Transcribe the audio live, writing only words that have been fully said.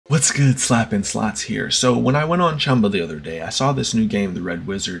What's good, slapping slots here? So when I went on Chumba the other day, I saw this new game, The Red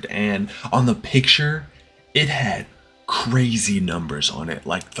Wizard, and on the picture, it had crazy numbers on it.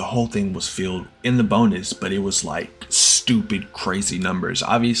 Like the whole thing was filled in the bonus, but it was like stupid, crazy numbers.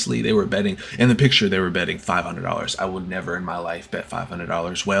 Obviously, they were betting, in the picture, they were betting $500. I would never in my life bet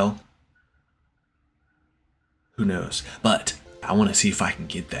 $500. Well, who knows? But I want to see if I can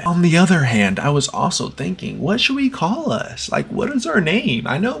get that. On the other hand, I was also thinking, what should we call us? Like, what is our name?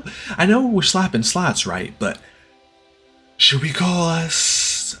 I know we're slapping slots, right? But should we call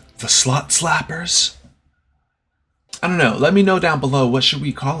us the Slot Slappers? I don't know. Let me know down below. What should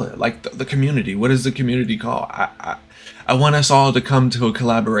we call it? Like the community. What does the community call? I want us all to come to a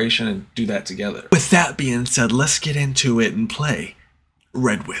collaboration and do that together. With that being said, let's get into it and play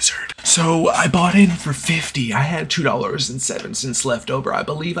Red Wizard. So I bought in for $50. I had $2.07 left over. I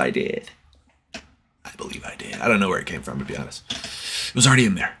believe I did. I don't know where it came from, to be honest. It was already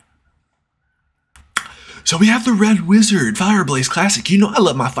in there. So we have the Red Wizard Fireblaze Classic. You know I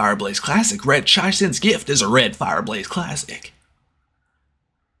love my Fireblaze Classic. Red Chai-Sen's gift is a red Fireblaze Classic.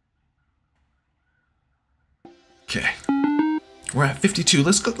 Okay. We're at 52.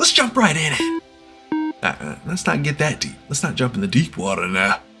 Let's go. Let's jump right in it. Let's not get that deep. Let's not jump in the deep water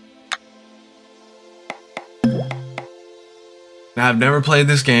now. Now, I've never played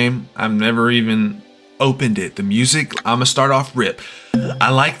this game. I've never even opened it. The music, I'm gonna start off rip. I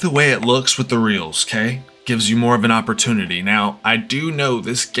like the way it looks with the reels, okay? Gives you more of an opportunity. Now, I do know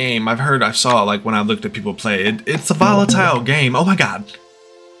this game, I saw like when I looked at people play it, it's a volatile game. Oh my God.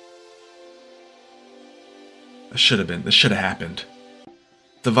 This should have happened.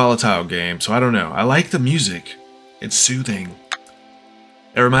 The volatile game, so I don't know. I like the music. It's soothing.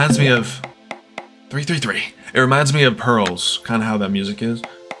 It reminds me of 333. It reminds me of Pearls, kind of how that music is.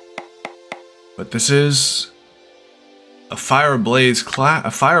 But this is a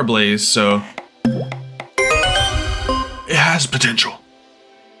Fireblaze, so it has potential.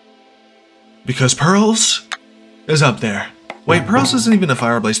 Because Pearls is up there. Wait, Pearls isn't even a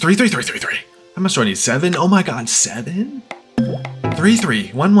Fireblaze. 33333. How much do I need? 7? Oh my God, 7?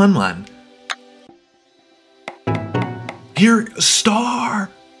 33111. Here, a star.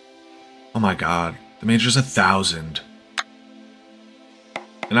 Oh my God, the major's 1,000.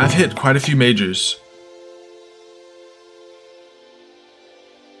 And I've hit quite a few majors.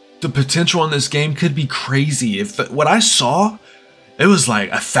 The potential in this game could be crazy. What I saw, it was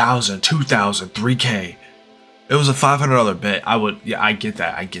like 1,000, 2,000, 3K. It was a $500 bet. I get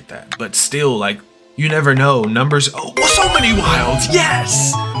that. But still, like, you never know. Numbers, oh, so many wilds,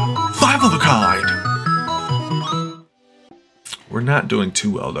 yes! 5 of a kind. We're not doing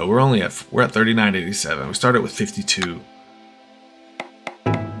too well though. We're at 39.87. We started with 52.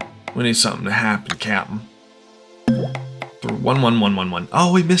 We need something to happen, Captain. 11111.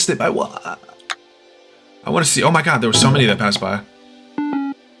 Oh, we missed it by what? I want to see. Oh my God, there were so many that passed by.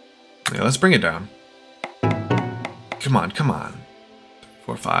 Yeah, let's bring it down. Come on.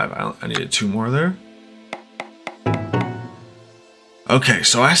 4, 5. I needed 2 more there. Okay,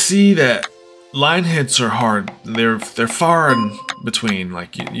 so I see that line hits are hard. They're far in between.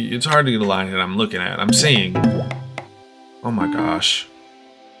 Like it's hard to get a line hit. I'm looking at. I'm seeing. Oh my gosh.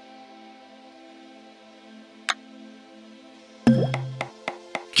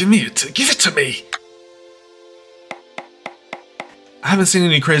 Give it to me. I haven't seen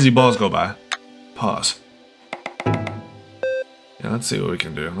any crazy balls go by. Pause. Yeah, let's see what we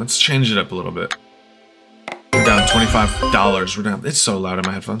can do. Let's change it up a little bit. We're down $25. We're down. It's so loud in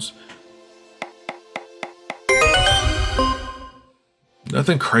my headphones.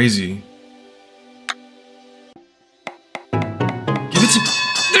 Nothing crazy. Give it to me.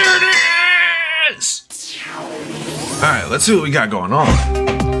 There it is! Alright, let's see what we got going on.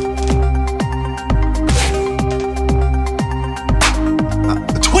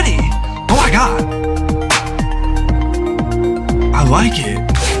 20! Oh my God! I like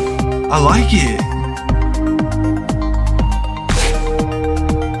it.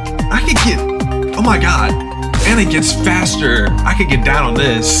 I could get, oh my God. And it gets faster. I could get down on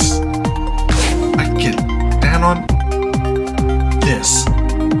this. I could get down on this.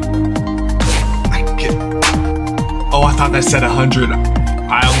 I could get, oh, I thought that said 100.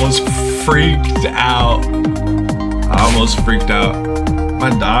 I almost freaked out. My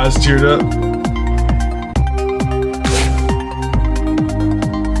eyes teared up.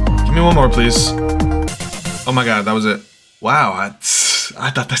 Give me one more, please. Oh my God, that was it. Wow, I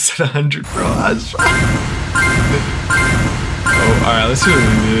thought that said 100, bro. I was trying. Oh, alright, let's see what we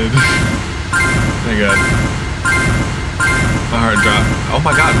did. Oh my God. My heart dropped. Oh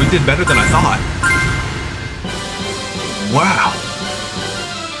my God, we did better than I thought. Wow.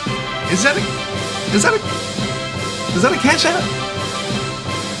 Is that a cash out?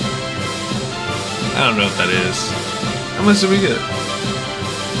 I don't know if that is. How much did we get?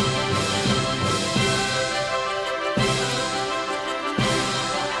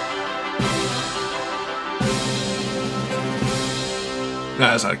 No,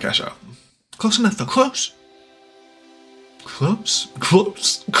 that's not a cash out. Close enough though. Close. Close.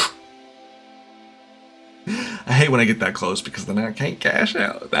 Close. I hate when I get that close because then I can't cash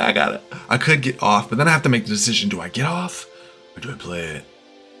out. I got it. I could get off, but then I have to make the decision. Do I get off or do I play it?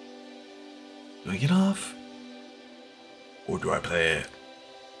 Do I get off or do I play it?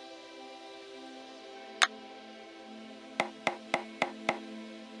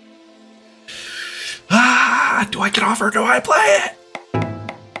 Do I get off or do I play it?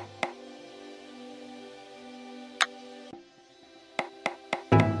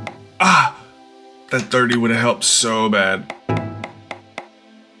 That 30 would have helped so bad.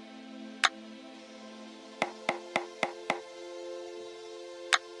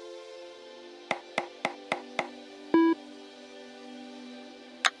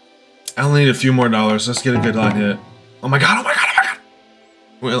 I only need a few more dollars. Let's get a good line hit. Oh my god, oh my god, oh my god.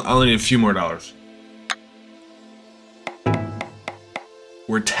 Well, I only need a few more dollars.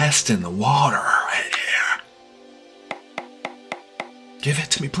 We're testing the water right here. Give it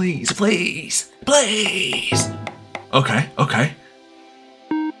to me, please, please, please. Okay, okay.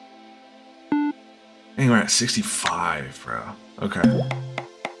 And we're at 65, bro. Okay.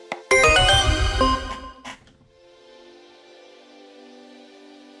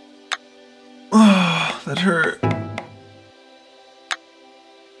 Oh, that hurt.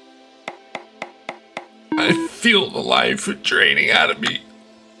 I feel the life draining out of me.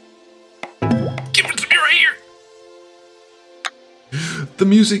 Give it to me right here. The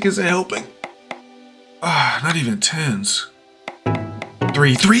music isn't helping. Not even tens.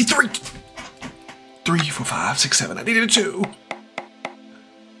 3, 3, 3. 3, 4, 5, 6, 7. I needed a 2.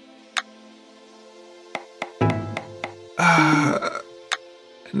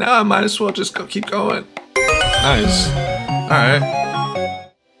 Now I might as well just keep going. Nice. Alright.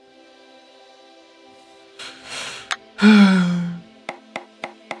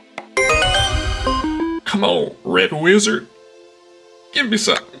 Come on, Red Wizard. Give me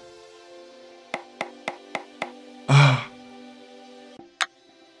something.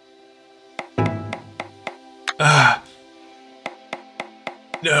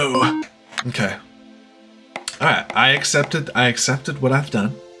 No. Okay. Alright, I accepted what I've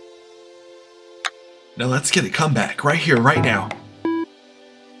done. Now let's get a comeback right here, right now.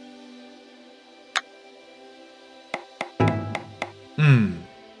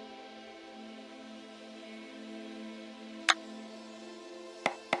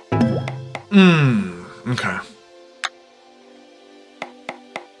 Okay.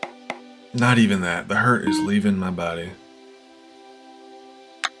 Not even that. The hurt is leaving my body.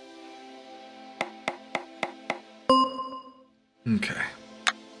 Okay.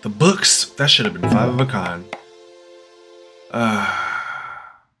 The books, that should have been 5 of a kind. I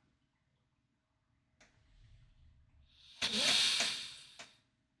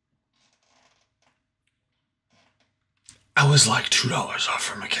was like $2 off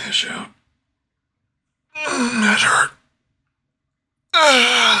from a cash out. That hurt.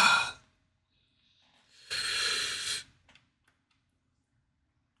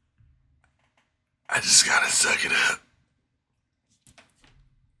 I just gotta suck it up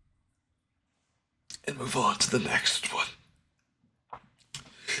and move on to the next one.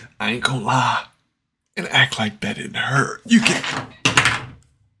 I ain't gonna lie and act like that didn't hurt. You can.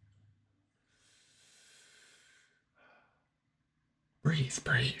 Breathe,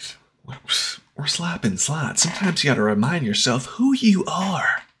 breathe. We're slapping slots. Sometimes you gotta remind yourself who you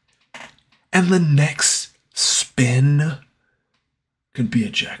are. And the next spin could be a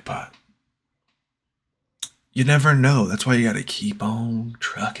jackpot. You never know. That's why you gotta keep on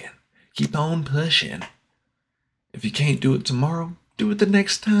trucking. Keep on pushing. If you can't do it tomorrow, do it the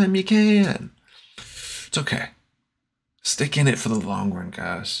next time you can. It's okay. Stick in it for the long run,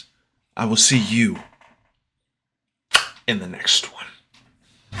 guys. I will see you in the next one.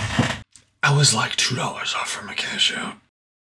 I was like $2 off from a cash out.